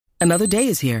Another day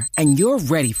is here, and you're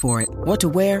ready for it. What to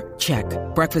wear? Check.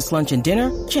 Breakfast, lunch, and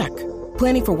dinner? Check.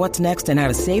 Planning for what's next and how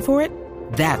to save for it?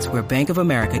 That's where Bank of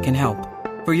America can help.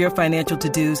 For your financial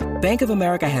to-dos, Bank of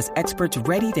America has experts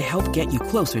ready to help get you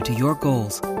closer to your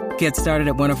goals. Get started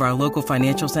at one of our local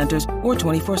financial centers or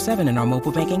 24/7 in our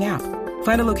mobile banking app.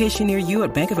 Find a location near you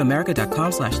at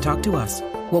bankofamerica.com/talktous.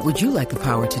 What would you like the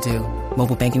power to do?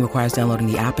 Mobile banking requires downloading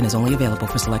the app and is only available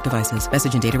for select devices.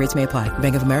 Message and data rates may apply.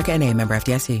 Bank of America N.A., member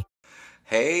FDIC.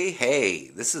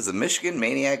 Hey, this is the Michigan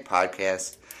Maniac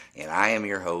Podcast, and I am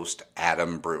your host,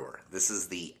 Adam Brewer. This is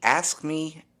the Ask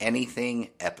Me Anything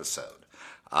episode.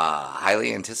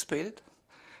 Highly anticipated.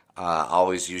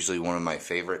 Always usually one of my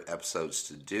favorite episodes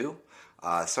to do.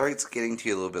 Sorry it's getting to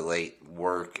you a little bit late.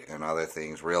 Work and other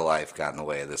things, real life got in the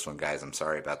way of this one, guys. I'm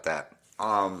sorry about that.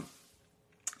 But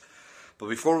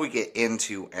before we get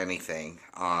into anything,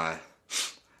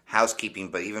 housekeeping,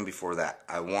 but even before that,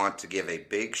 I want to give a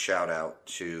big shout out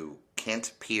to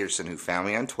Kent Peterson, who found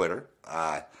me on Twitter.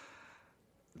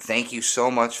 Thank you so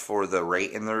much for the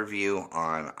rate and the review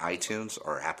on iTunes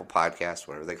or Apple Podcasts,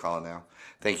 whatever they call it now.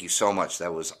 Thank you so much.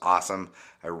 That was awesome.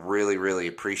 I really, really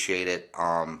appreciate it.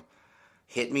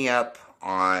 Hit me up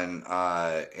on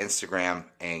Instagram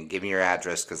and give me your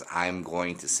address, because I'm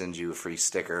going to send you a free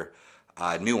sticker.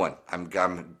 New one.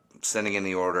 I'm sending in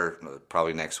the order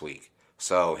probably next week.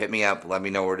 So hit me up, let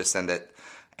me know where to send it,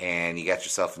 and you got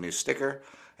yourself a new sticker.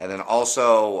 And then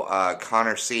also,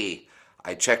 Connor C.,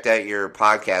 I checked out your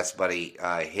podcast, buddy.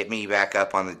 Hit me back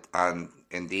up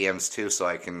in DMs too, so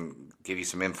I can give you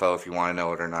some info if you want to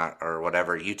know it or not, or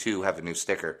whatever. You too have a new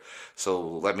sticker, so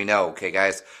let me know, okay,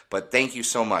 guys? But thank you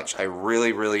so much. I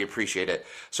really, really appreciate it.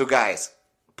 So, guys,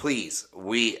 please,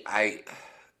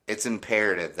 it's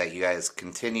imperative that you guys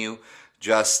continue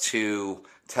just to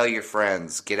tell your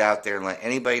friends, get out there and let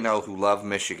anybody know who love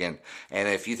Michigan. And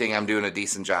if you think I'm doing a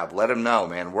decent job, let them know,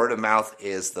 man. Word of mouth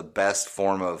is the best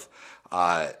form of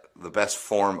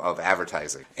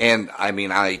advertising. And I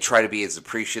mean, I try to be as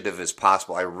appreciative as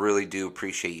possible. I really do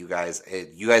appreciate you guys.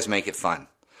 You guys make it fun.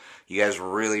 You guys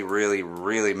really, really,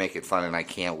 really make it fun, and I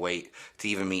can't wait to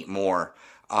even meet more.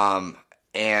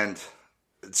 And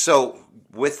so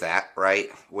with that, right,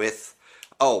 but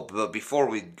before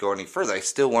we go any further, I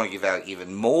still want to give out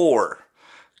even more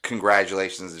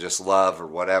congratulations, just love or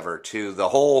whatever, to the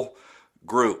whole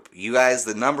group. You guys,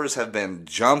 the numbers have been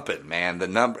jumping, man.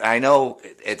 I know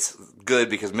it's good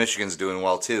because Michigan's doing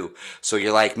well too. So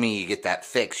you're like me, you get that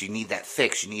fix. You need that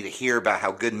fix. You need to hear about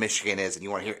how good Michigan is, and you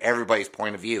want to hear everybody's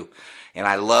point of view. And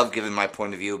I love giving my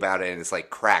point of view about it, and it's like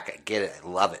crack. I get it. I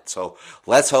love it. So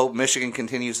let's hope Michigan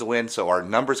continues to win, so our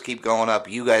numbers keep going up.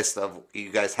 You guys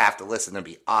have to listen. It'll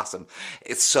be awesome.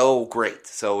 It's so great.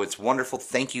 So it's wonderful.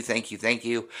 Thank you.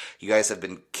 You guys have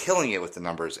been killing it with the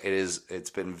numbers. It's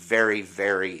been very,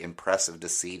 very impressive to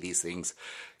see these things.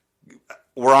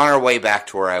 We're on our way back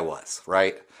to where I was,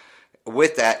 right?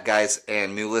 With that, guys,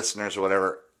 and new listeners or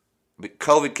whatever,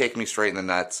 COVID kicked me straight in the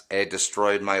nuts. It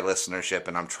destroyed my listenership,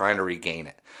 and I'm trying to regain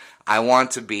it. I want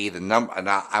to be I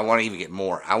want to even get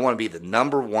more. I want to be the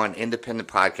number one independent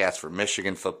podcast for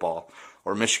Michigan football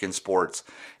or Michigan sports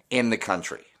in the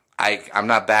country. I'm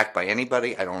not backed by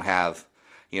anybody. I don't have,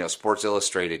 Sports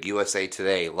Illustrated, USA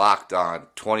Today, Locked On,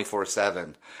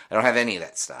 24/7. I don't have any of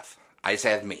that stuff. I just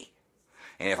have me.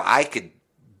 And if I could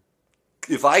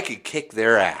kick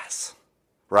their ass,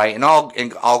 right, and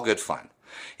all good fun.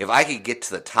 If I could get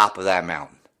to the top of that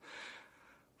mountain,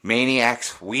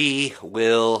 Maniacs, we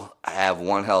will have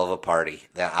one hell of a party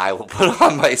that I will put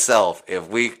on myself if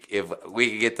we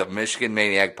could get the Michigan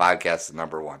Maniac Podcast to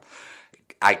number one.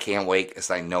 I can't wait, because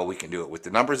I know we can do it. With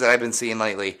the numbers that I've been seeing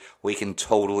lately, we can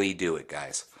totally do it,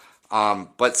 guys.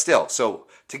 But still, so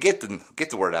to get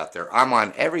the word out there, I'm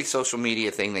on every social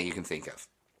media thing that you can think of.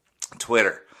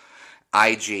 Twitter,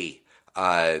 IG,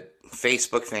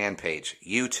 Facebook fan page,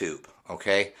 YouTube,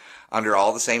 okay? Under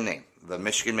all the same name, the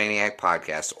Michigan Maniac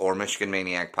Podcast or Michigan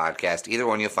Maniac Podcast. Either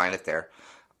one, you'll find it there.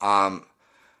 So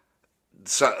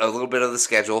a little bit of the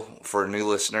schedule for new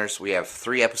listeners. We have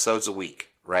 3 episodes a week,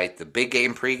 right? The big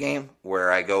game pregame,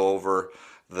 where I go over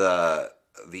the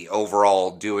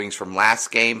overall doings from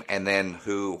last game, and then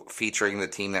featuring the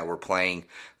team that we're playing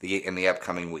in the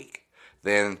upcoming week.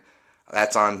 Then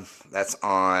that's on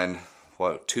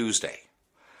Tuesday.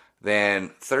 Then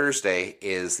Thursday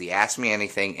is the Ask Me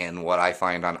Anything and what I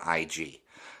find on IG.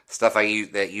 Stuff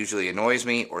that usually annoys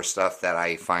me, or stuff that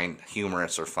I find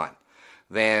humorous or fun.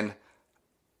 Then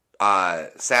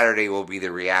Saturday will be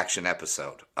the reaction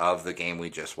episode of the game we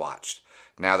just watched.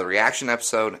 Now, the reaction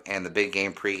episode and the big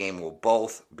game pregame will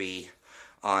both be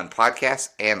on podcasts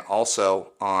and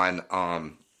also on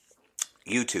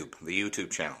YouTube, the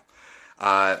YouTube channel.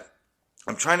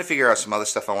 I'm trying to figure out some other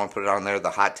stuff I want to put on there, the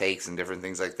hot takes and different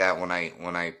things like that when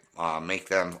I make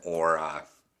them, or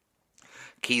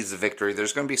keys to victory.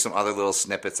 There's going to be some other little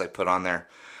snippets I put on there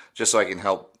just so I can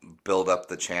help build up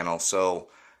the channel. So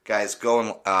guys,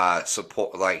 go and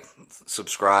support, like,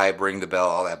 subscribe, ring the bell,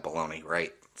 all that baloney,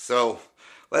 right? So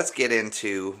let's get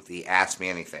into the Ask Me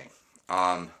Anything.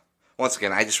 Once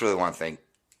again, I just really want to thank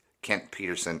Kent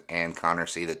Peterson and Connor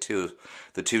C, the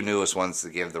two newest ones to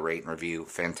give the rate and review.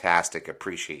 Fantastic.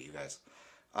 Appreciate you guys.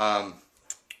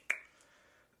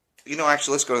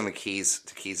 Actually, let's go to the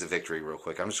keys of victory real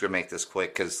quick. I'm just going to make this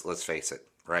quick because let's face it,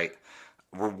 right?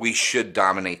 We should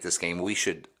dominate this game. We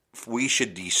should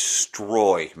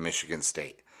destroy Michigan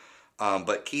State.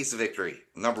 But keys to victory,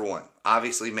 number one,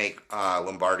 obviously make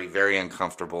Lombardi very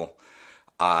uncomfortable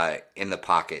in the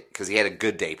pocket because he had a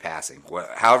good day passing.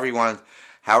 However you want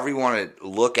to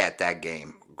look at that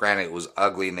game. Granted, it was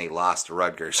ugly and they lost to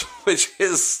Rutgers, which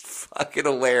is fucking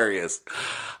hilarious.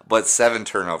 But 7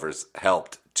 turnovers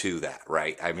helped to that,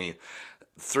 right? I mean,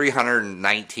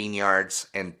 319 yards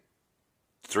and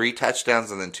 3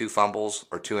 touchdowns and then 2 fumbles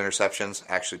or 2 interceptions.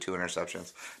 Actually, 2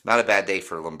 interceptions. Not a bad day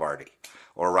for Lombardi,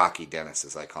 or Rocky Dennis,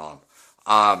 as I call him.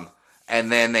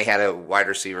 And then they had a wide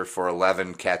receiver for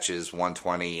 11 catches,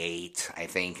 128, I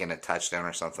think, and a touchdown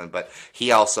or something. But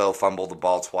he also fumbled the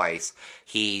ball twice.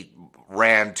 He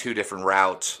ran 2 different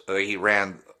routes. He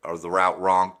ran the route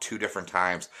wrong 2 different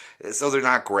times. So they're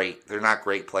not great. They're not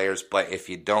great players. But if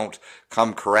you don't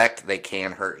come correct, they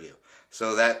can hurt you.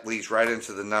 So that leads right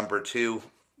into the number 2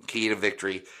 key to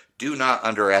victory. Do not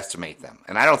underestimate them.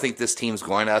 And I don't think this team's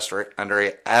going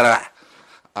to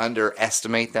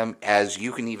underestimate them, as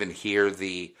you can even hear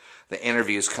the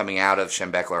interviews coming out of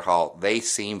Schembechler Hall. They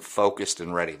seem focused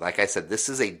and ready. Like I said, this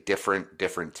is a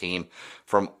different team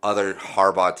from other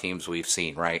Harbaugh teams we've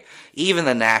seen, right? Even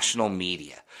the national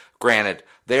media. Granted,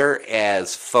 they're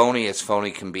as phony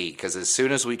can be, because as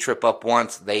soon as we trip up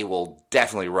once, they will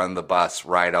definitely run the bus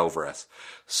right over us.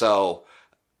 So,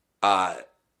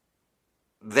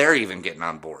 they're even getting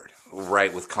on board,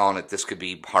 right, with calling it this could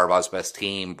be Harbaugh's best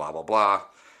team, blah, blah, blah.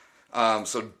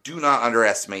 So do not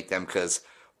underestimate them, because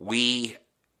that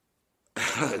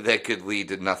could lead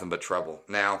to nothing but trouble.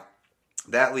 Now,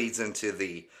 that leads into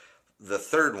the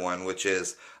third one, which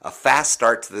is a fast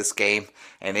start to this game,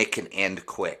 and it can end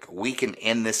quick. We can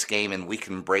end this game, and we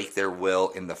can break their will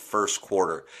in the first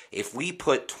quarter. If we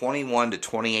put 21 to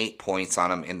 28 points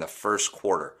on them in the first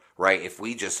quarter, right, if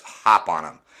we just hop on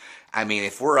them, I mean,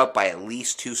 if we're up by at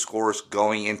least 2 scores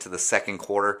going into the second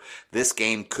quarter, this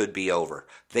game could be over.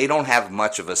 They don't have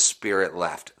much of a spirit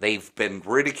left. They've been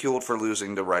ridiculed for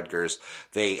losing to Rutgers.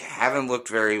 They haven't looked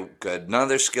very good. None of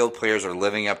their skilled players are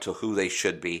living up to who they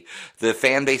should be. The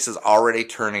fan base is already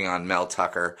turning on Mel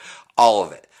Tucker. All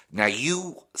of it. Now,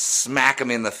 you smack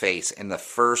them in the face in the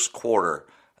first quarter,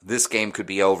 this game could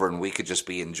be over and we could just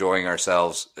be enjoying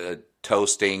ourselves,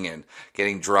 toasting and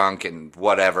getting drunk and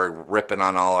whatever, ripping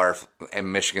on all our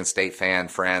Michigan State fan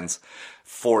friends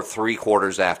for 3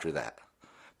 quarters after that.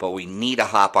 But we need to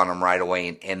hop on them right away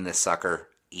and end this sucker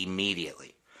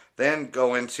immediately. Then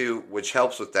go into, which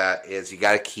helps with that, is you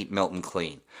got to keep Milton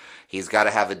clean. He's got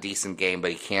to have a decent game,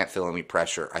 but he can't feel any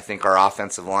pressure. I think our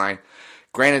offensive line,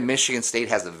 granted, Michigan State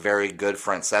has a very good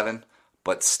front 7,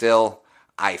 but still,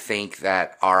 I think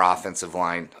that our offensive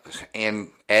line, and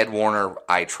Ed Warner,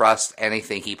 I trust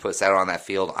anything he puts out on that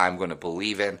field, I'm going to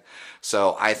believe in.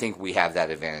 So I think we have that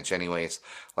advantage anyways,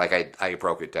 like I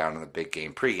broke it down in the big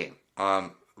game pregame.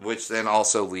 Which then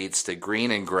also leads to Green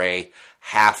and Gray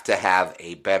have to have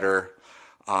a better,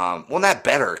 well, not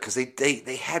better, because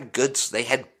they had good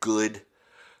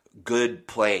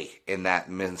play in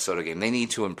that Minnesota game. They need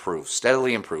to improve,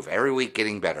 steadily improve, every week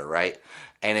getting better, right?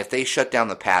 And if they shut down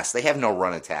the pass, they have no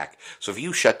run attack. So if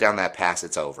you shut down that pass,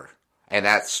 it's over. And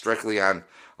that's strictly on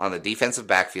the defensive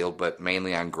backfield, but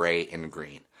mainly on Gray and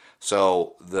Green.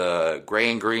 So the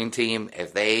Gray and Green team,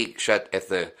 if they shut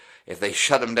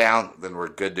them down, then we're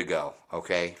good to go.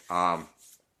 Okay. Now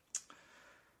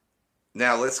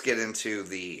let's get into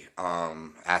the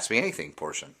Ask Me Anything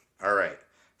portion. All right.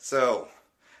 So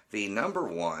the number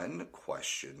 1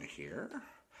 question here.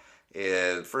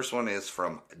 First one is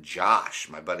from Josh,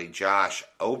 my buddy Josh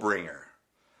Obringer.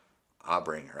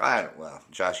 Well,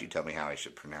 Josh, you tell me how I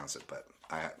should pronounce it, but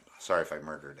sorry if I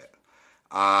murdered it.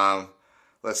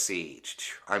 Let's see.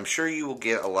 I'm sure you will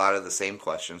get a lot of the same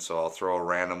questions, so I'll throw a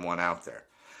random one out there.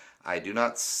 I do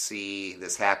not see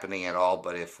this happening at all,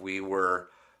 but if we are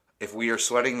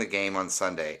sweating the game on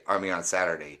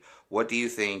Saturday, what do you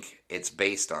think it's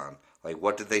based on? Like,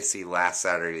 what did they see last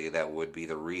Saturday that would be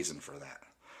the reason for that?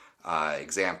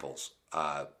 Examples: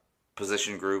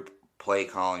 position group, play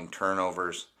calling,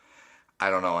 turnovers. I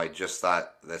don't know. I just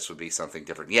thought this would be something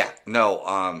different. Yeah,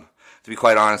 no. To be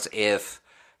quite honest, if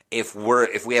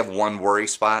we have one worry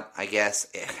spot, I guess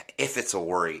if it's a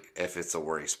worry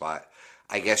spot,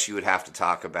 I guess you would have to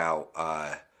talk about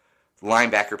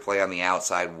linebacker play on the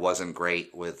outside wasn't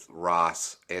great with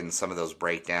Ross and some of those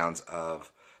breakdowns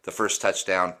of the first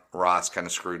touchdown. Ross kind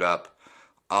of screwed up,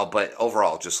 but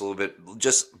overall, just a little bit,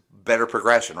 just better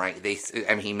progression, right?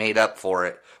 He made up for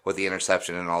it with the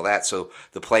interception and all that. So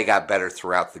the play got better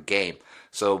throughout the game.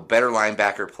 So better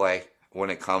linebacker play when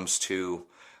it comes to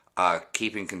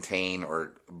keeping contain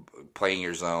or playing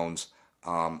your zones.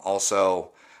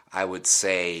 Also, I would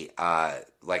say,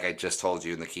 like I just told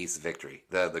you in the keys to victory,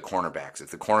 the cornerbacks.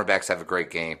 If the cornerbacks have a great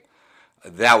game,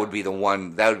 that would be the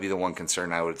one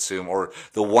concern I would assume, or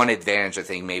the one advantage I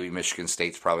think maybe Michigan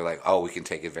State's probably like, oh, we can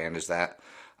take advantage of that.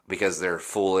 Because they're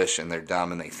foolish and they're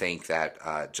dumb and they think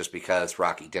that just because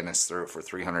Rocky Dennis threw it for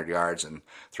 300 yards and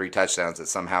 3 touchdowns that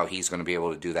somehow he's going to be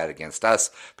able to do that against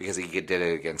us because he did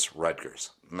it against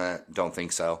Rutgers. Don't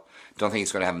think so. Don't think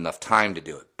he's going to have enough time to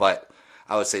do it. But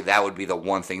I would say that would be the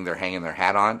one thing they're hanging their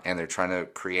hat on and they're trying to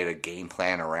create a game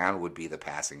plan around would be the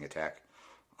passing attack.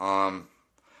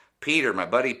 Peter, my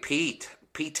buddy Pete,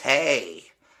 he's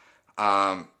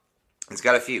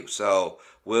got a few. So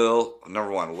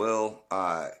number one, will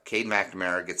Cade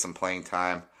McNamara get some playing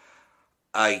time?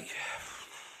 Time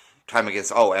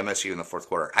against MSU in the fourth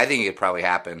quarter. I think it could probably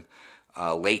happen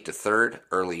late to third,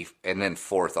 early, and then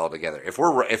fourth altogether. If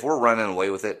we're running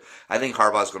away with it, I think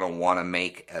Harbaugh's going to want to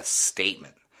make a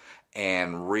statement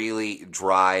and really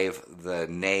drive the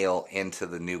nail into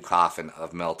the new coffin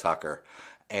of Mel Tucker,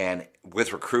 and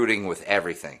with recruiting, with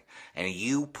everything, and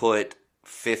you put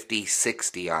 50,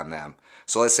 60 on them.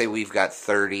 So let's say we've got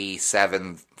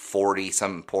 37, 40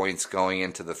 some points going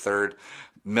into the third.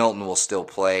 Milton will still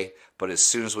play, but as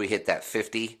soon as we hit that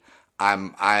 50,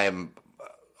 I'm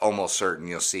almost certain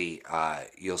you'll see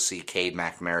Cade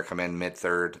McNamara come in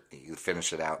mid-third. You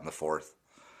finish it out in the fourth.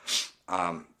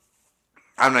 I'm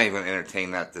not even going to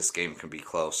entertain that this game can be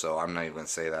close, so I'm not even going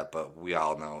to say that. But we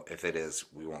all know if it is,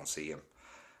 we won't see him.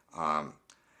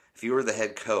 If you were the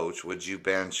head coach, would you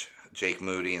bench Jake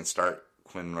Moody and start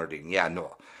Quinn Nordin? Yeah,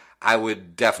 no, I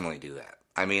would definitely do that.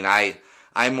 I mean,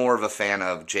 I'm more of a fan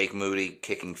of Jake Moody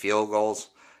kicking field goals.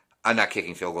 I'm not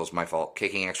kicking field goals, my fault.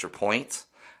 Kicking extra points,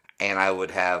 and I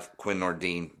would have Quinn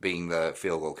Nordin being the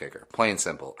field goal kicker. Plain and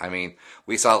simple. I mean,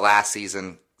 we saw last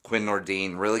season Quinn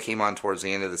Nordin really came on towards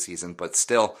the end of the season, but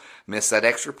still missed that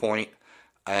extra point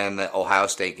in the Ohio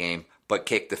State game, but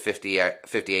kicked the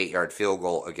 58-yard field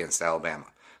goal against Alabama.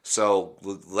 So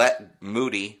let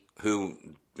Moody, who,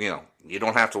 you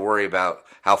don't have to worry about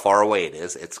how far away it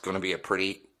is. It's going to be a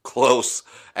pretty close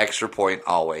extra point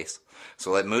always. So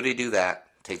let Moody do that,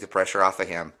 take the pressure off of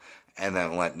him, and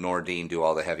then let Nordin do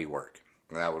all the heavy work.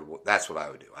 That's what I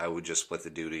would do. I would just split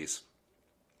the duties.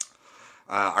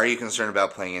 Are you concerned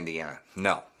about playing Indiana?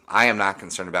 No, I am not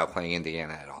concerned about playing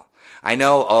Indiana at all. I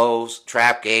know,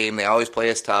 trap game, they always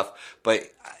play us tough, but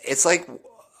it's like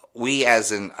we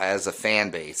as a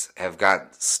fan base have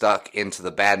got stuck into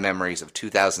the bad memories of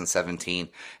 2017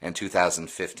 and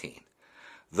 2015.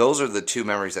 Those are the two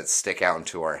memories that stick out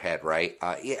into our head, right?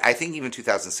 I think even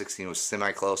 2016 was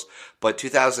semi-close, but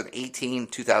 2018,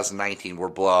 2019 were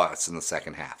blowouts in the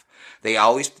second half.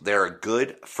 They're a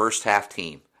good first half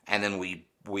team, and then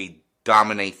we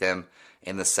dominate them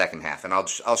in the second half, and I'll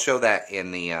show that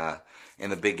in the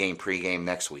big game pregame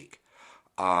next week.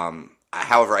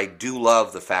 However, I do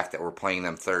love the fact that we're playing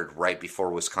them third right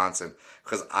before Wisconsin,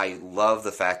 because I love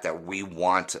the fact that we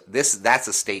want this. That's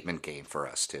a statement game for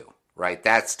us too, right?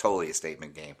 That's totally a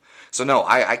statement game. So no,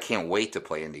 I can't wait to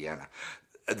play Indiana.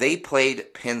 They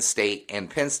played Penn State, and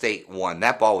Penn State won.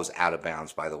 That ball was out of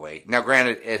bounds, by the way. Now,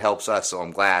 granted, it helps us, so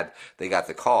I'm glad they got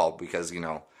the call because,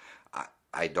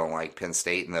 I don't like Penn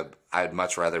State, and I'd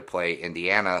much rather play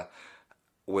Indiana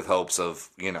with hopes of,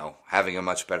 having a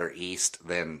much better East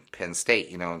than Penn State.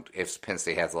 If Penn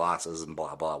State has losses and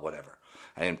blah, blah, whatever.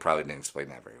 I probably didn't explain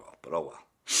that very well, but oh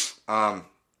well.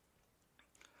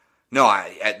 No,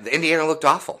 Indiana looked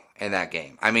awful in that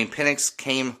game. I mean, Penix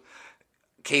came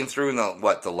through in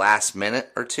the last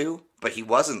minute or two, but he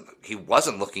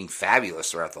wasn't looking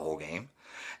fabulous throughout the whole game.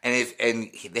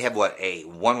 And they have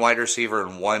one wide receiver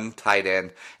and one tight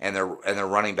end, and their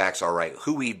running backs all right,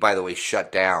 who we, by the way,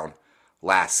 shut down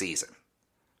last season,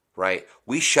 right?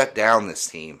 We shut down this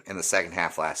team in the second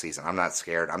half last season. I'm not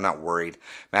scared. I'm not worried.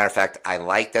 Matter of fact, I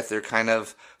like that they're kind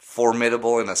of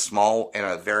formidable in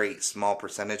a very small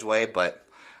percentage way, but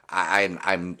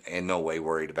I'm in no way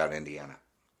worried about Indiana.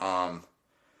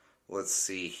 Let's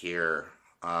see here.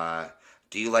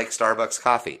 Do you like Starbucks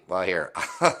coffee? Well, here,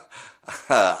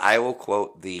 I will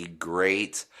quote the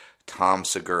great Tom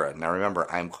Segura. Now, remember,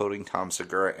 I'm quoting Tom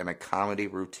Segura in a comedy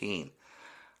routine.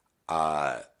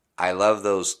 I love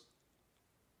those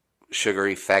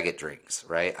sugary faggot drinks,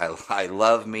 right? I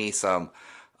love me some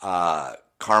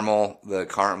caramel,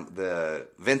 the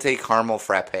Venti caramel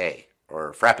frappe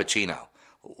or frappuccino.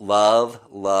 Love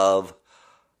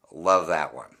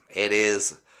that one. It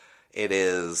is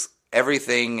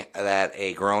everything that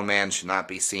a grown man should not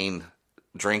be seen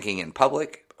drinking in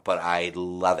public, but I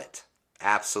love it.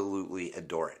 Absolutely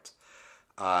adore it.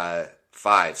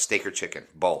 5, steak or chicken,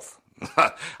 both.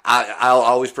 I'll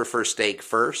always prefer steak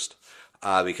first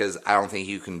because I don't think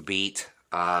you can beat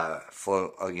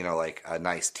like a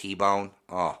nice T-bone.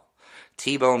 Oh,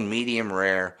 T-bone medium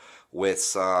rare with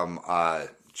some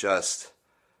just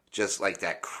like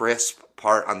that crisp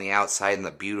part on the outside and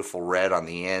the beautiful red on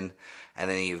the end. And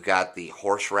then you've got the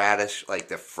horseradish, like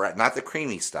not the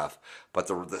creamy stuff, but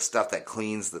the stuff that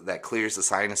clears the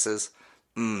sinuses.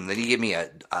 Then you give me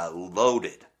an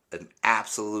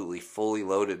absolutely fully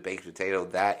loaded baked potato.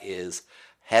 That is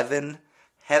heaven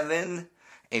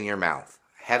in your mouth.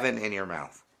 Heaven in your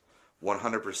mouth.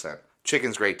 100%.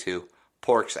 Chicken's great too.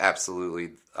 Pork's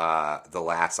absolutely the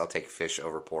last. I'll take fish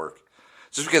over pork.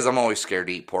 Just because I'm always scared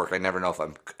to eat pork. I never know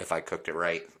if I cooked it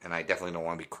right, and I definitely don't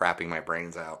want to be crapping my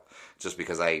brains out just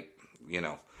because I,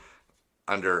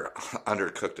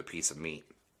 undercooked a piece of meat.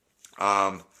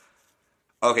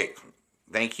 Okay,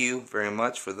 thank you very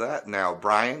much for that. Now,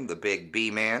 Brian, the big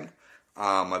B man,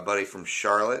 my buddy from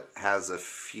Charlotte, has a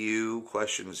few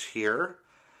questions here.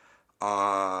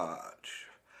 After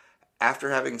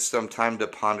having some time to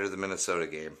ponder the Minnesota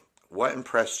game, what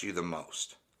impressed you the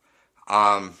most?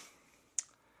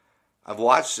 I've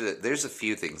watched it. There's a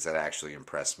few things that actually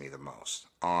impressed me the most.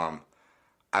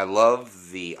 I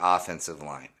love the offensive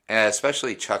line, and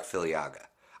especially Chuck Filiaga.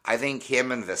 I think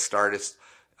him and Vastardis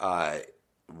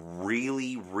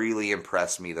really, really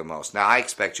impressed me the most. Now, I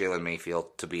expect Jalen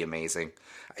Mayfield to be amazing.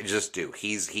 I just do.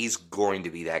 He's going to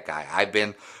be that guy. I've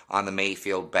been on the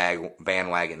Mayfield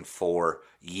bandwagon for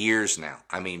years now.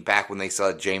 I mean, back when they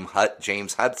saw James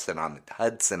Hudson on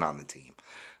the team.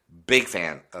 Big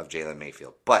fan of Jalen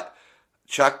Mayfield. But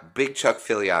Big Chuck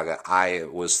Filiaga, I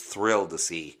was thrilled to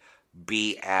see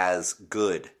be as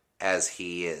good as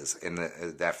he is in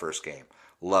that first game.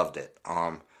 Loved it.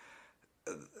 And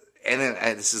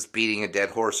this is beating a dead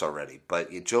horse already, but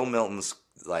Joe Milton's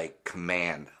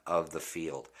command of the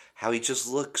field, how he just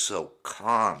looked so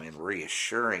calm and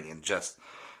reassuring, and just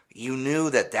you knew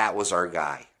that was our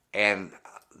guy, and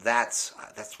that's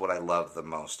what I love the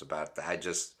most about that.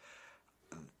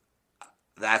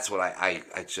 That's what I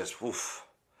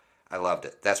loved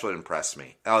it. That's what impressed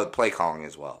me. Oh, the play calling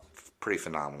as well, pretty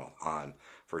phenomenal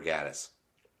for Gaddis.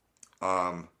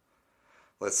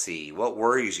 Let's see, what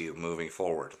worries you moving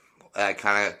forward? I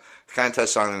kind of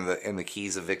touched on in the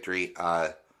keys of victory.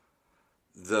 The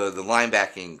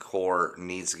linebacking core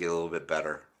needs to get a little bit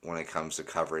better when it comes to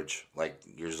coverage, like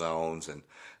your zones and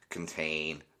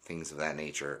contain, things of that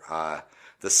nature.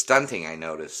 The stunting I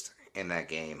noticed in that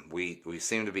game, we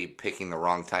seem to be picking the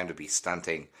wrong time to be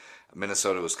stunting.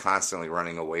 Minnesota was constantly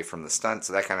running away from the stunt,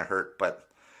 so that kind of hurt, but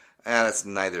that's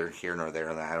neither here nor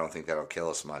there. I don't think that'll kill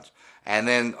us much. And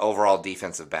then overall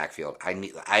defensive backfield.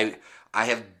 I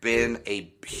have been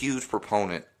a huge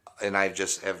proponent, and I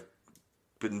just have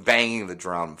been banging the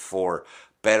drum for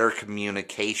better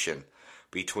communication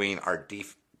between our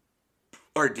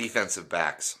defensive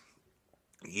backs.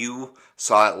 You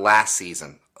saw it last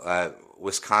season,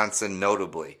 Wisconsin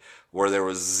notably, where there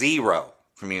was zero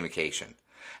communication.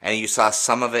 And you saw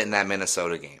some of it in that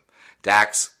Minnesota game.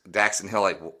 Dax and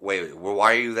Hill, wait,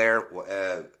 why are you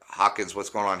there? Hawkins,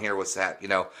 what's going on here? What's that?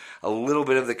 A little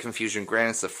bit of the confusion. Granted,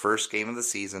 it's the first game of the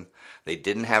season. They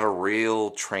didn't have a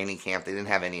real training camp. They didn't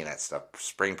have any of that stuff.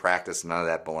 Spring practice, none of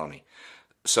that baloney.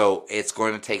 So it's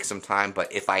going to take some time.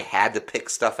 But if I had to pick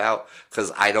stuff out,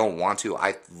 because I don't want to,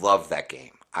 I love that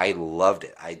game. I loved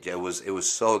it. It was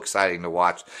so exciting to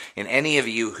watch. And any of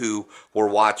you who were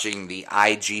watching the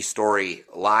IG story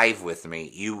live with me,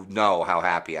 you know how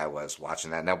happy I was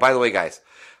watching that. Now, by the way, guys,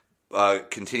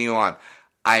 continue on.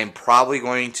 I am probably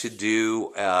going to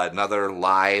do another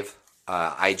live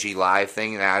IG live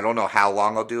thing. And I don't know how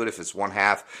long I'll do it. If it's one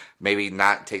half, maybe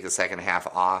not take the second half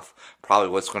off. Probably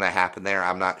what's going to happen there,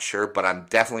 I'm not sure. But I'm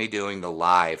definitely doing the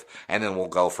live, and then we'll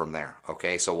go from there.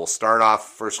 Okay, so we'll start off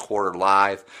first quarter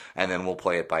live, and then we'll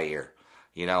play it by ear.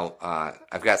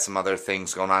 I've got some other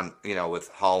things going on, with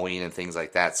Halloween and things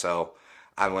like that. So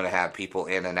I'm going to have people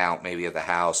in and out maybe of the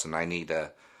house, and I need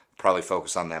to probably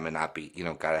focus on them and not be,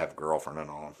 got to have a girlfriend and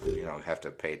all. Have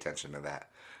to pay attention to that.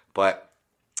 But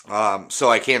so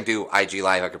I can't do IG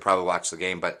Live. I could probably watch the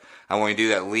game, but I want to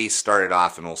do at least start it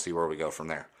off, and we'll see where we go from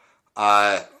there.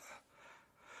 But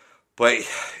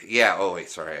yeah. Oh wait,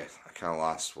 sorry, I kind of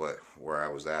lost where I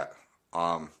was at.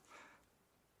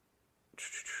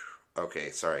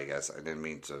 Okay, sorry guys, I didn't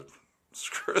mean to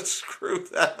screw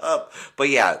that up. But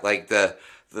yeah, like the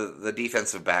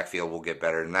defensive backfield will get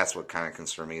better, and that's what kind of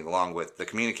concerns me, along with the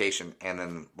communication and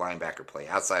then linebacker play.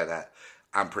 Outside of that,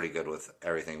 I'm pretty good with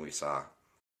everything we saw.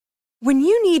 When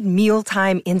you need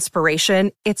mealtime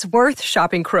inspiration, it's worth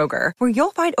shopping Kroger, where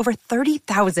you'll find over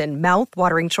 30,000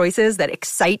 mouth-watering choices that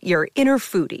excite your inner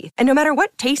foodie. And no matter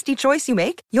what tasty choice you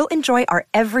make, you'll enjoy our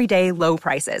everyday low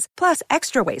prices, plus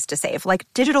extra ways to save, like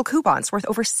digital coupons worth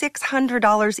over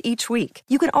 $600 each week.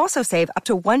 You can also save up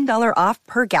to $1 off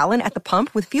per gallon at the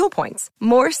pump with fuel points.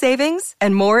 More savings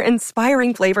and more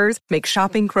inspiring flavors make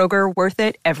shopping Kroger worth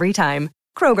it every time.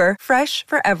 Kroger, fresh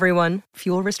for everyone.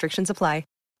 Fuel restrictions apply.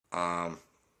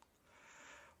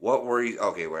 What were you?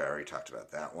 Okay, wait, I already talked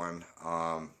about that one.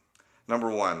 Number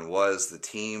one was the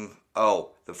team. Oh,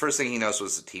 the first thing he noticed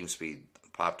was the team speed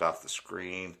popped off the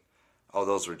screen. Oh,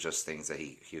 those were just things that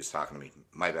he was talking to me.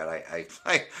 My bad.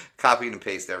 I copied and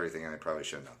pasted everything, and I probably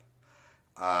shouldn't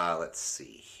have. Let's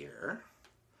see here.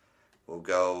 We'll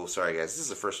go. Sorry, guys. This is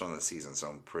the first one of the season, so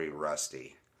I'm pretty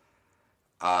rusty.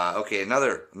 Okay,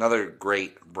 another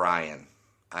great Brian.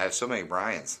 I have so many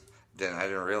Brians. I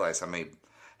didn't realize how many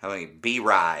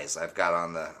B-Rise I've got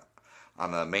on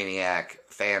the Maniac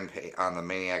fan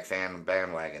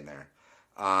bandwagon there.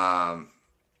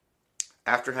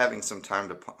 After having some time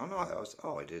to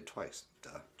I did it twice.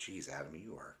 Duh. Jeez, Adam,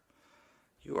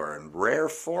 you are in rare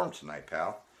form tonight,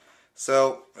 pal.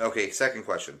 So, okay, second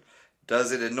question.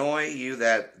 Does it annoy you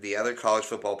that the other college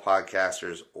football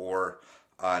podcasters or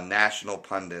national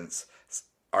pundits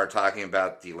are talking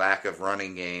about the lack of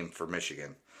running game for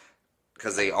Michigan?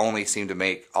 Because they only seem to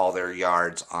make all their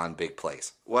yards on big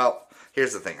plays. Well,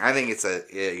 here's the thing. I think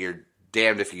you're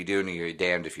damned if you do and you're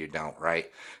damned if you don't, right?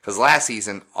 Because last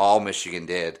season, all Michigan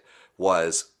did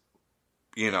was,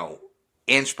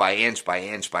 inch by inch by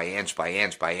inch by inch by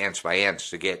inch by inch by inch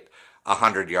to get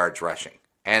 100 yards rushing.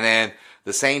 And then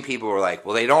the same people were like,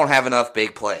 well, they don't have enough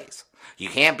big plays. You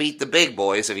can't beat the big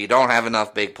boys if you don't have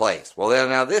enough big plays. Well, then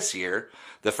now this year,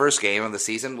 the first game of the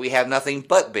season, we have nothing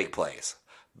but big plays.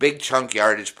 Big chunk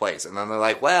yardage plays. And then they're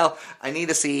like, well, I need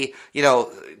to see,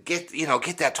 get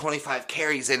that 25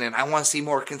 carries in, and I want to see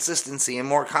more consistency and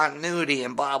more continuity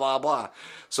and blah, blah, blah.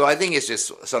 So I think it's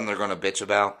just something they're going to bitch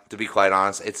about, to be quite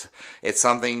honest. It's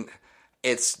something,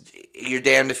 you're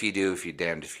damned if you do, if you're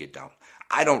damned if you don't.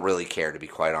 I don't really care, to be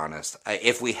quite honest.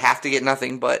 If we have to get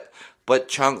nothing but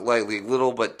chunk, like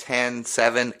little but 10,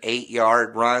 7, 8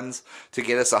 yard runs to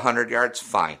get us 100 yards,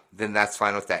 fine. Then that's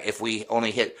fine with that. If we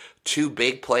only hit 2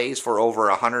 big plays for over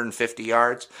 150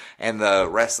 yards and the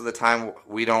rest of the time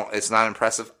it's not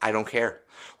impressive, I don't care.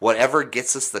 Whatever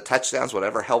gets us the touchdowns,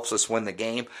 whatever helps us win the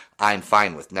game, I'm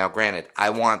fine with. Now, granted,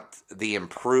 I want the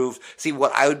improved. See,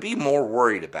 what I would be more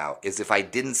worried about is if I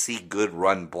didn't see good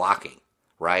run blocking,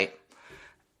 right?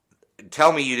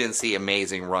 Tell me you didn't see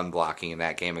amazing run blocking in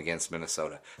that game against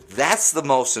Minnesota. That's the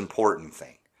most important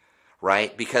thing,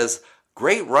 right? Because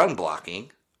great run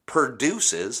blocking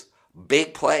produces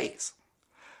big plays.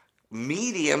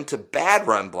 Medium to bad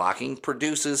run blocking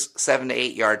produces 7 to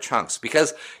 8 yard chunks.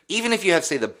 Because even if you have,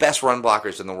 say, the best run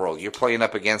blockers in the world, you're playing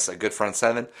up against a good front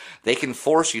seven, they can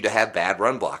force you to have bad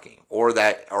run blocking, or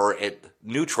it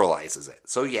neutralizes it.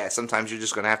 So yeah, sometimes you're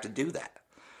just going to have to do that.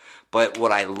 But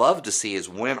what I love to see is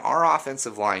when our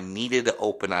offensive line needed to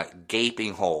open a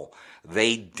gaping hole,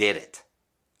 they did it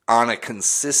on a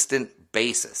consistent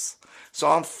basis. So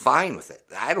I'm fine with it.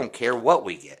 I don't care what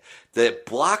we get. The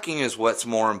blocking is what's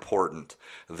more important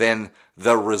than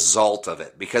the result of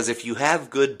it. Because if you have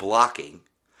good blocking,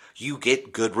 you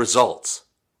get good results.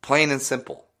 Plain and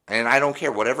simple. And I don't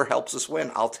care. Whatever helps us win,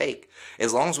 I'll take.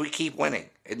 As long as we keep winning,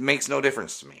 it makes no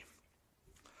difference to me.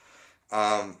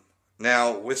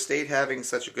 Now, with State having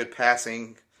such a good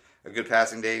passing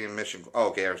day in Michigan. Oh,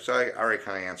 okay, so I already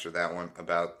kind of answered that one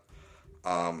about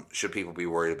should people be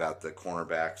worried about the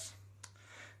cornerbacks.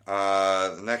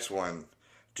 The next one.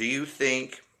 Do you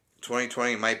think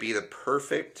 2020 might be the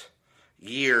perfect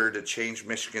year to change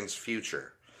Michigan's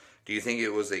future? Do you think it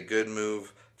was a good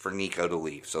move for Nico to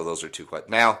leave? So those are two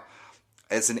questions. Now,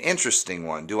 it's an interesting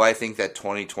one. Do I think that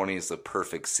 2020 is the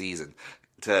perfect season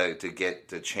to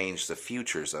change the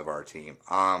futures of our team?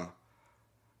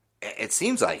 It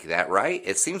seems like that, right?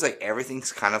 It seems like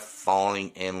everything's kind of falling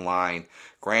in line.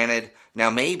 Granted, now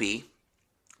maybe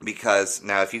Because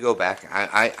now if you go back,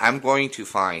 I'm going to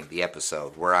find the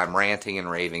episode where I'm ranting and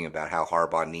raving about how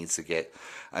Harbaugh needs to get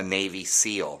a Navy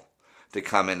SEAL to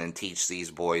come in and teach these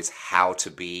boys how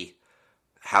to believe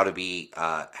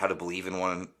in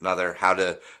one another, how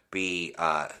to be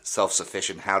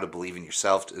self-sufficient, how to believe in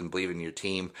yourself and believe in your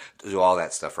team, to do all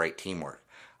that stuff, right? Teamwork.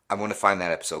 I'm going to find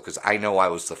that episode because I know I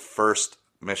was the first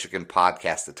Michigan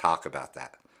podcast to talk about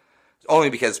that.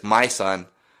 Only because my son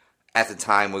at the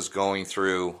time was going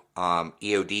through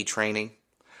EOD training,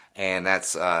 and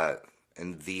that's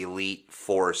in the elite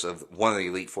force of one of the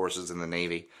elite forces in the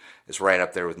Navy. It's right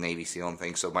up there with Navy SEAL and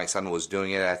things. So my son was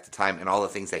doing it at the time, and all the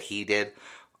things that he did,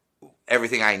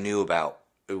 everything I knew about,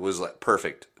 it was like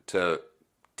perfect to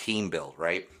team build,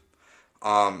 right?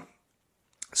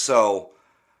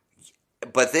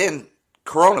 But then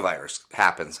coronavirus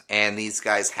happens, and these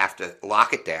guys have to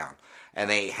lock it down, and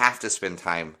they have to spend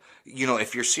time. You know,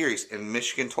 if you're serious, and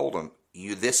Michigan told them,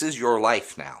 this is your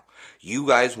life now. You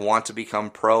guys want to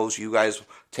become pros. You guys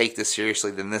take this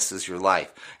seriously, then this is your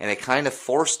life. And it kind of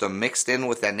forced them, mixed in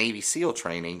with that Navy SEAL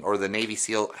training, or the Navy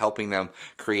SEAL helping them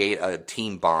create a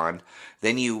team bond.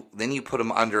 Then you put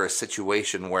them under a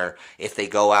situation where if they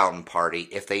go out and party,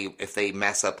 if they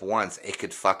mess up once, it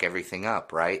could fuck everything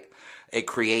up, right? It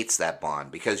creates that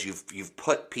bond because you've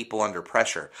put people under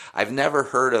pressure. I've never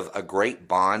heard of a great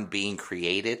bond being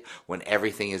created when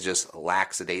everything is just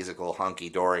lackadaisical,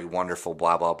 hunky-dory, wonderful,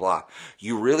 blah, blah, blah.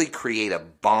 You really create a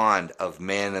bond of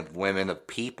men, of women, of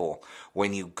people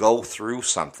when you go through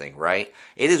something, right?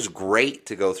 It is great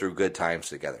to go through good times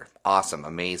together. Awesome,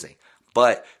 amazing.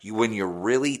 But when you're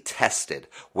really tested,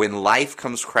 when life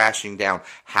comes crashing down,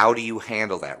 how do you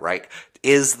handle that, right?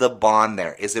 Is the bond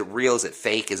there? Is it real? Is it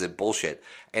fake? Is it bullshit?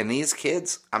 And these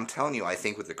kids, I'm telling you, I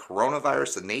think with the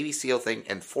coronavirus, the Navy SEAL thing,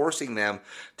 and forcing them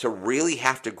to really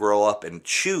have to grow up and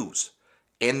choose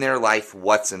in their life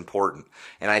what's important.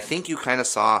 And I think you kind of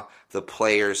saw the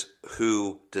players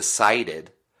who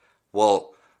decided,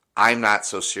 well, I'm not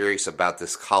so serious about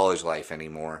this college life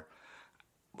anymore.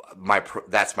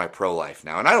 That's my pro life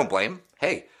now, and I don't blame him.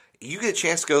 Hey, you get a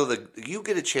chance to go to the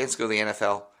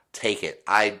NFL. Take it.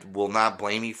 I will not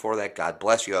blame you for that. God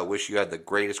bless you. I wish you had the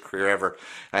greatest career ever.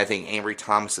 And I think Ambry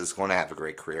Thomas is going to have a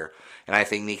great career, and I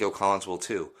think Nico Collins will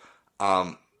too.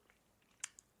 And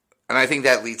I think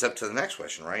that leads up to the next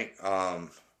question, right?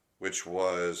 Which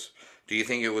was, do you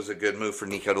think it was a good move for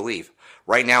Nico to leave?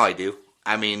 Right now, I do.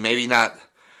 I mean, maybe not.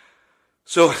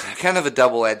 So, kind of a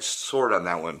double-edged sword on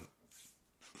that one.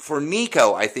 For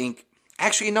Nico, I think,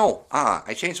 actually, no,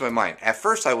 I changed my mind. At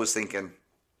first, I was thinking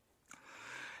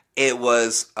it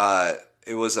was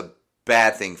a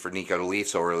bad thing for Nico to leave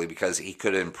so early because he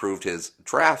could have improved his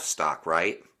draft stock,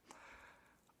 right?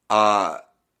 And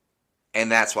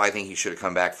that's why I think he should have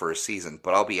come back for a season.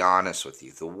 But I'll be honest with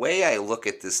you. The way I look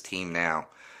at this team now,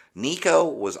 Nico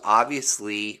was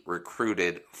obviously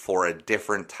recruited for a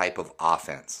different type of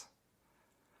offense.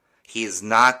 He is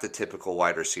not the typical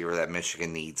wide receiver that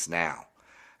Michigan needs now.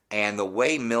 And the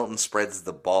way Milton spreads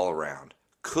the ball around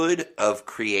could have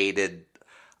created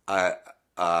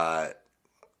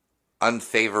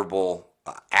unfavorable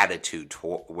attitude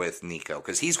with Nico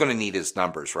because he's going to need his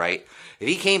numbers, right? If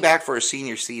he came back for a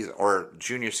senior season or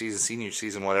junior season, senior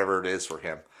season, whatever it is for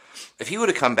him, if he would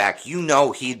have come back, you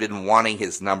know he'd been wanting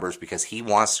his numbers because he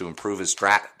wants to improve his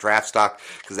draft stock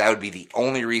because that would be the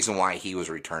only reason why he was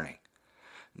returning.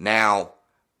 Now,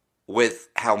 with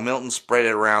how Milton spread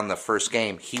it around the first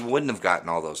game, he wouldn't have gotten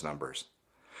all those numbers.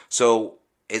 So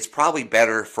it's probably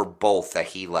better for both that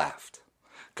he left.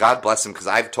 God bless him, because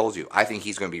I've told you, I think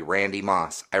he's going to be Randy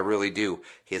Moss. I really do.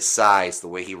 His size, the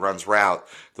way he runs route,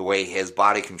 the way his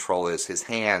body control is, his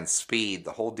hands, speed,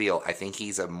 the whole deal. I think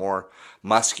he's a more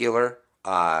muscular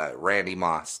Randy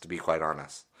Moss, to be quite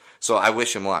honest. So I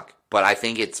wish him luck. But I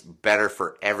think it's better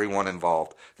for everyone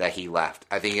involved that he left.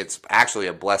 I think it's actually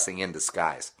a blessing in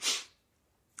disguise.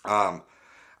 I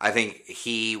think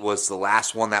he was the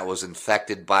last one that was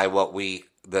infected by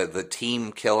the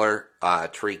team killer,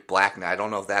 Tariq Black. Now, I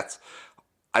don't know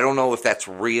if that's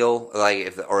real,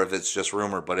 or if it's just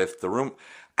rumor. But if I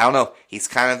don't know. He's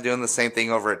kind of doing the same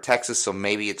thing over at Texas, so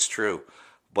maybe it's true.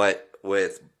 But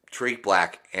with Tariq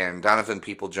Black and Donovan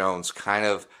Peoples-Jones kind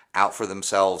of out for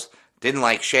themselves. Didn't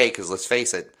like Shea because, let's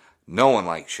face it, no one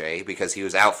liked Shea because he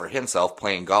was out for himself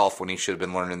playing golf when he should have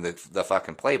been learning the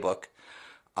fucking playbook.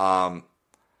 I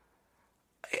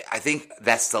think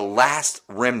that's the last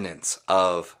remnants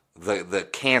of the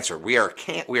cancer. We are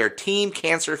team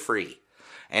cancer free,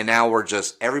 and now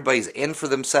everybody's in for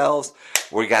themselves.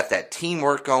 We got that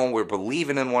teamwork going. We're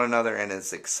believing in one another, and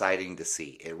it's exciting to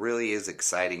see. It really is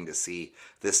exciting to see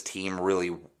this team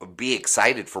really be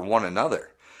excited for one another.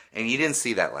 And you didn't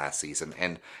see that last season.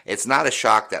 And it's not a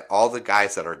shock that all the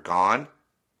guys that are gone,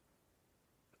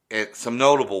 some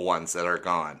notable ones that are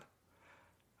gone,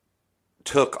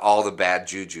 took all the bad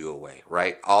juju away,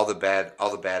 right? All the bad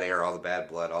air, all the bad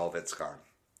blood, all of it's gone.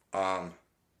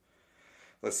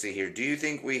 Let's see here. Do you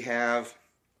think we have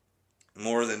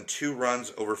more than 2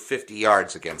 runs over 50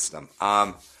 yards against them?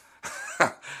 I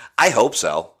hope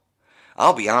so.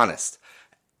 I'll be honest.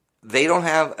 They don't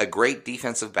have a great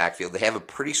defensive backfield. They have a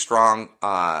pretty strong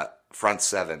front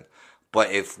seven.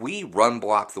 But if we run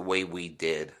block the way we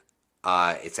did,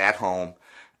 it's at home,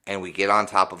 and we get on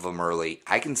top of them early,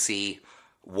 I can see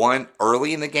one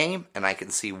early in the game, and I can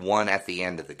see one at the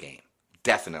end of the game.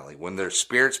 Definitely. When their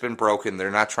spirit's been broken, they're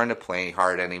not trying to play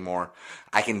hard anymore.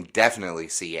 I can definitely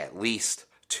see at least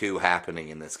 2 happening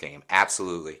in this game.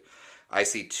 Absolutely. I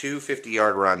see 2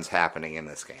 50-yard runs happening in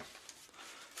this game.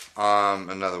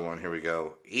 Another one. Here we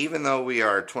go. Even though we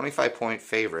are 25-point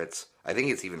favorites, I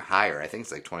think it's even higher. I think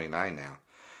it's like 29 now.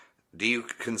 Do you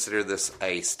consider this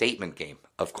a statement game?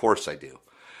 Of course I do.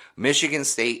 Michigan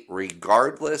State,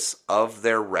 regardless of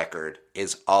their record,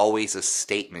 is always a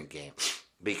statement game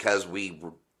because we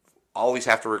always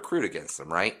have to recruit against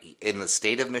them, right? In the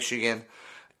state of Michigan,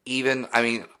 even,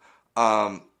 Anthony,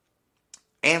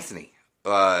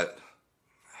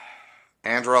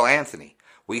 Andrell Anthony,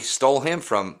 we stole him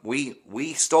from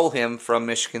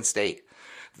Michigan State.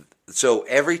 So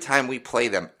every time we play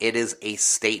them, it is a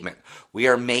statement. We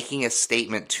are making a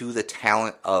statement to the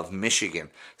talent of Michigan,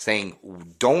 saying,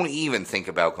 don't even think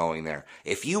about going there.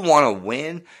 If you want to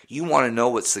win, you want to know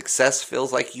what success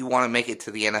feels like, you want to make it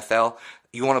to the NFL,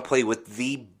 you want to play with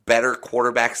the better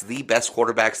quarterbacks,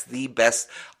 the best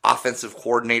offensive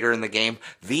coordinator in the game,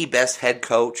 the best head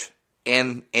coach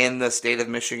in the state of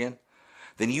Michigan,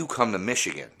 then you come to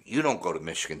Michigan. You don't go to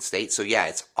Michigan State. So yeah,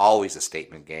 it's always a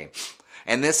statement game.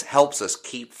 And this helps us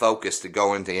keep focused to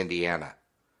go into Indiana.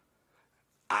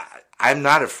 I'm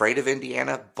not afraid of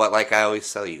Indiana, but like I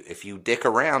always tell you, if you dick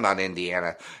around on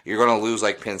Indiana, you're going to lose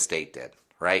like Penn State did,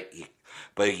 right?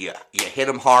 But you hit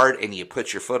them hard and you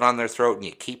put your foot on their throat and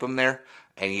you keep them there,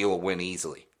 and you will win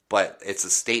easily. But it's a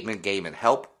statement game, and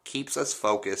help keeps us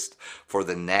focused for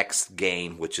the next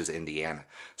game, which is Indiana.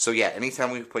 So yeah, anytime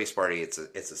we play Sparty, it's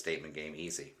a statement game,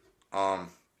 easy. Now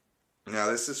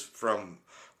this is from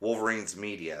Wolverines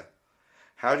Media.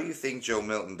 How do you think Joe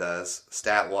Milton does,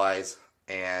 stat-wise,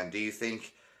 and do you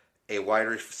think a wide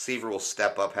receiver will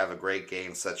step up, have a great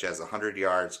game, such as 100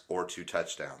 yards or 2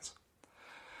 touchdowns?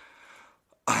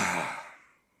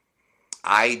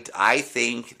 I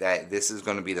think that this is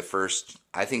going to be the first.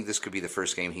 I think this could be the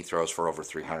first game he throws for over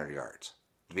 300 yards.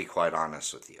 To be quite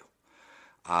honest with you,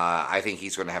 I think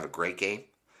he's going to have a great game,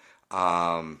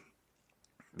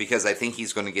 because I think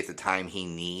he's going to get the time he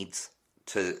needs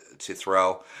to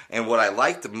throw. And what I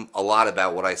liked a lot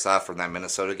about what I saw from that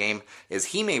Minnesota game is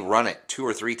he may run it 2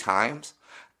 or 3 times.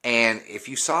 And if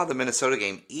you saw the Minnesota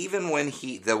game, even when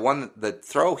the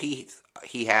throw he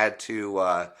had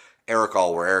to Eric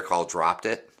All, where Eric All dropped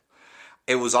it,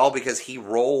 it was all because he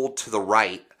rolled to the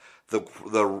right. The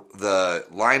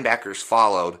linebackers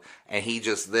followed, and he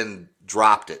just then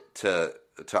dropped it to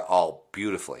All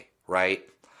beautifully, right?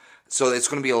 So it's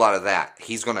going to be a lot of that.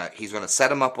 He's going to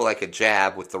set him up with like a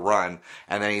jab with the run,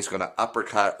 and then he's going to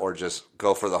uppercut or just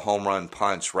go for the home run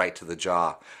punch right to the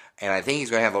jaw. And I think he's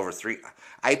going to have over 3.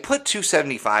 I put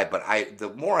 275, but the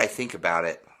more I think about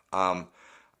it,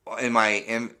 in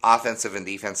my offensive and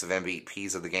defensive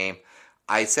MVPs of the game,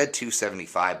 I said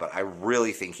 275, but I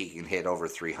really think he can hit over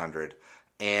 300.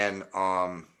 And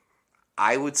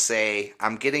I would say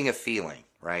I'm getting a feeling,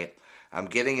 right? I'm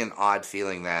getting an odd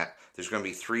feeling that there's going to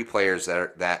be 3 players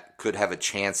that could have a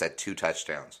chance at 2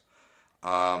 touchdowns.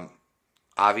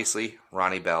 Obviously,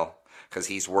 Ronnie Bell, because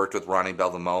he's worked with Ronnie Bell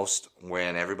the most.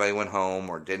 When everybody went home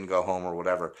or didn't go home or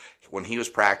whatever, when he was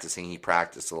practicing, he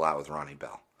practiced a lot with Ronnie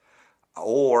Bell.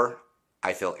 Or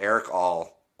I feel Eric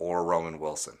All or Roman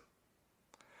Wilson.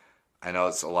 I know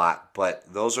it's a lot, but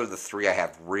those are the 3 I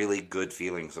have really good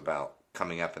feelings about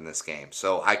coming up in this game.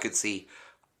 So I could see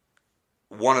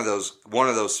one of those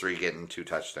 3 getting 2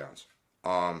 touchdowns.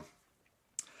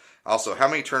 Also, how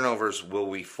many turnovers will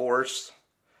we force?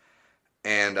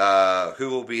 And who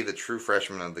will be the true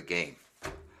freshman of the game?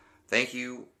 Thank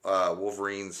you,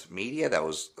 Wolverines Media.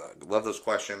 Love those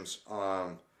questions.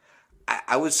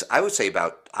 I would say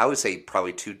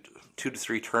probably 2 to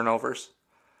 3 turnovers.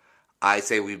 I'd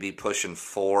say we'd be pushing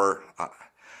 4.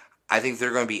 I think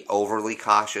they're going to be overly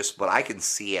cautious, but I can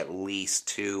see at least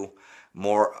 2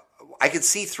 more. I could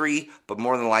see 3, but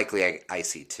more than likely I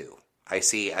see 2. I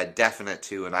see a definite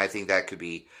 2, and I think that could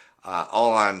be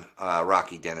all on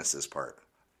Rocky Dennis's part.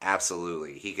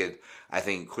 Absolutely. He could, I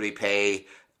think Kwity Paye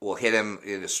will hit him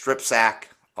in a strip sack,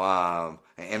 an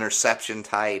interception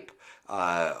type,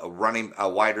 a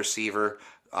wide receiver,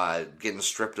 getting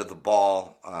stripped of the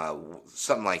ball,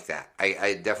 something like that.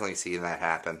 I definitely see that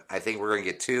happen. I think we're going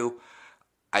to get 2.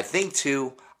 I think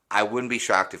 2. I wouldn't be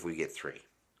shocked if we get 3.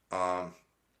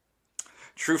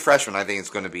 True freshman, I think it's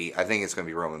going to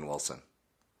be Roman Wilson.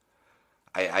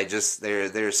 I just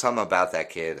there's something about that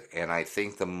kid, and I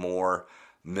think the more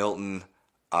Milton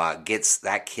gets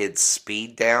that kid's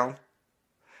speed down,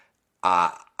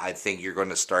 I think you're going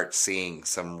to start seeing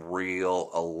some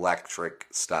real electric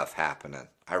stuff happening.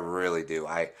 I really do.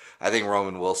 I think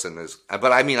Roman Wilson is,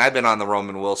 but I mean, I've been on the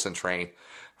Roman Wilson train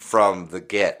from the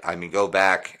get. I mean, go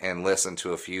back and listen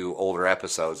to a few older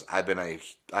episodes. I've been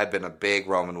a big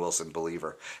Roman Wilson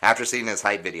believer. After seeing his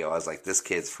hype video, I was like, this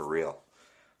kid's for real.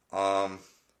 And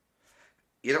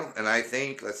I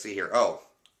think, let's see here. Oh,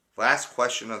 last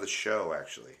question of the show,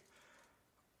 actually.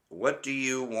 What do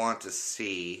you want to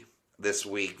see this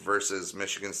week versus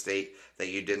Michigan State that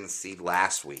you didn't see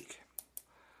last week?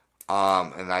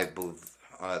 And I believe,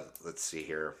 let's see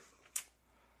here.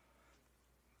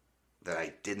 That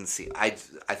I didn't see. I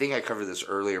think I covered this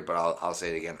earlier, but I'll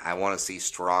say it again. I want to see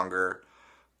stronger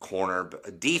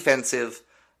defensive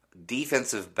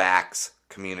backs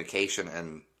communication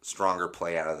and stronger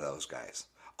play out of those guys.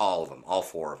 All of them, all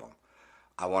 4 of them.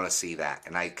 I want to see that,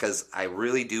 and because I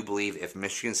really do believe if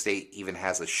Michigan State even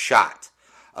has a shot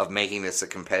of making this a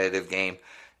competitive game,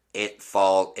 it's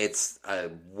a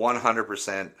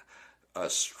 100% a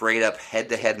straight up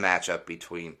head-to-head matchup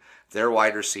between their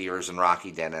wide receivers and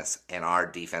Rocky Dennis and our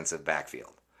defensive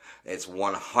backfield. It's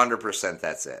 100%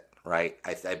 that's it, right?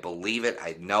 I believe it.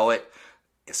 I know it.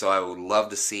 So I would love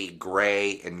to see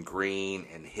Gray and Green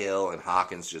and Hill and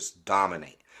Hawkins just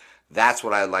dominate. That's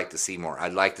what I'd like to see more.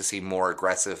 I'd like to see more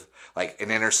aggressive, like an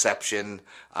interception,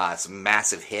 some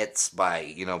massive hits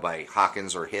by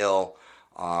Hawkins or Hill,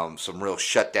 some real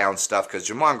shutdown stuff, because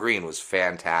Jamon Green was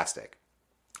fantastic.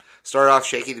 Started off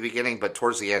shaky at the beginning, but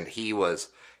towards the end he was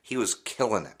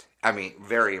killing it. I mean,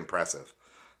 very impressive.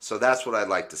 So that's what I'd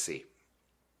like to see.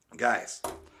 Guys,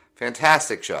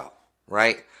 fantastic show,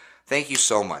 right? Thank you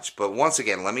so much. But once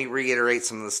again, let me reiterate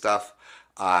some of the stuff.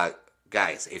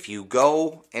 Guys, if you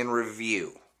go and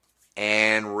review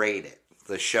and rate it,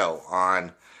 the show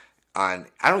on I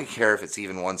don't care if it's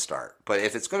even 1 star, but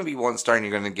if it's going to be 1 star and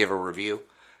you're going to give a review,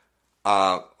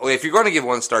 if you're going to give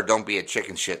 1 star, don't be a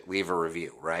chicken shit, leave a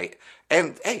review, right?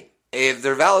 And hey, if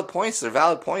they're valid points, they're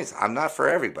valid points. I'm not for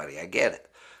everybody, I get it.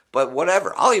 But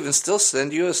whatever, I'll even still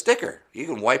send you a sticker. You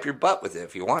can wipe your butt with it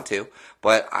if you want to,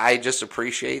 but I just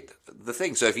appreciate the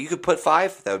thing. So if you could put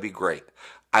 5, that would be great.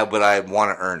 But I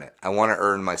want to earn it. I want to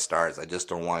earn my stars. I just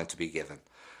don't want it to be given.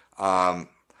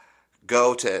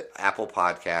 Go to Apple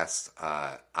Podcasts,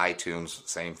 iTunes,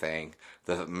 same thing,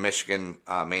 the Michigan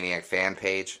Maniac fan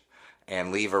page,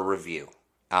 and leave a review.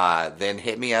 Then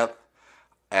hit me up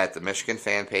at the Michigan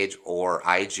fan page or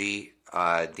IG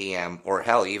DM, or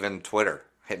hell, even Twitter.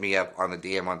 Hit me up on the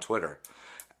DM on Twitter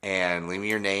and leave me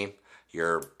your name,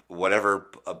 your whatever,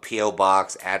 a P.O.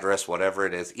 box, address, whatever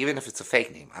it is, even if it's a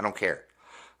fake name. I don't care.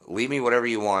 Leave me whatever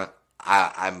you want.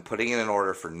 I'm putting in an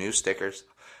order for new stickers.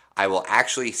 I will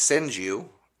actually send you,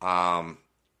 I'll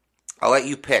let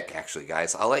you pick, actually,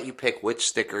 guys. I'll let you pick which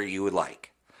sticker you would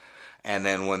like. And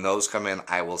then when those come in,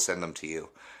 I will send them to you.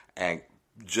 And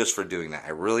just for doing that, I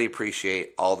really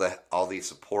appreciate all the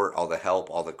support, all the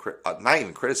help, all the not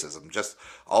even criticism, just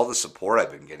all the support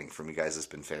I've been getting from you guys has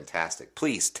been fantastic.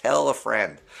 Please tell a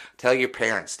friend, tell your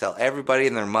parents, tell everybody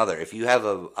and their mother. If you have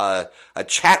a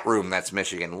chat room that's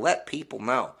Michigan, let people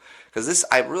know, because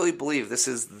I really believe this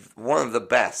is one of the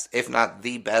best, if not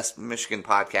the best, Michigan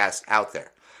podcast out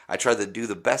there. I try to do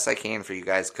the best I can for you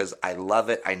guys because I love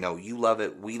it. I know you love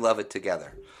it. We love it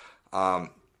together.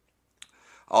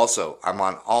 Also, I'm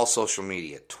on all social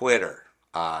media, Twitter,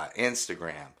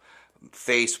 Instagram,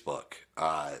 Facebook,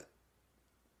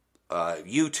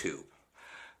 YouTube.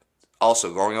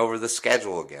 Also, going over the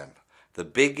schedule again. The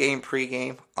big game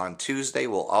pregame on Tuesday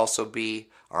will also be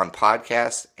on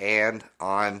podcast and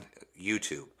on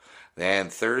YouTube. Then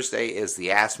Thursday is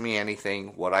the Ask Me Anything,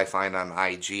 what I find on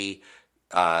IG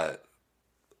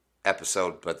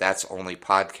episode, but that's only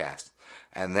podcast.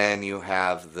 And then you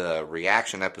have the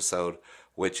reaction episode,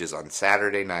 which is on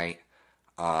Saturday night,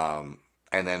 and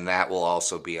then that will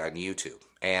also be on YouTube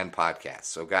and podcast.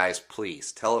 So guys,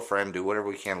 please tell a friend, do whatever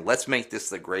we can. Let's make this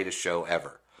the greatest show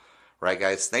ever. Right,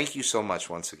 guys? Thank you so much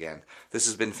once again. This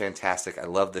has been fantastic. I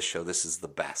love this show. This is the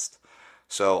best.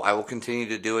 So I will continue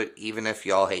to do it even if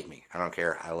y'all hate me. I don't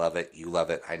care. I love it. You love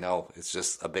it. I know it's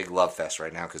just a big love fest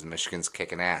right now because Michigan's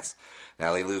kicking ass.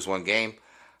 Now they lose one game.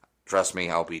 Trust me,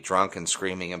 I'll be drunk and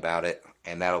screaming about it,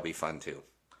 and that'll be fun too.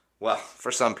 Well,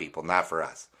 for some people, not for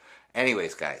us.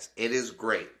 Anyways, guys, it is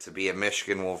great to be a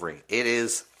Michigan Wolverine. It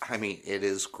is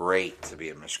great to be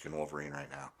a Michigan Wolverine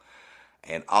right now.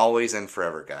 And always and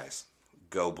forever, guys,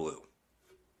 go blue.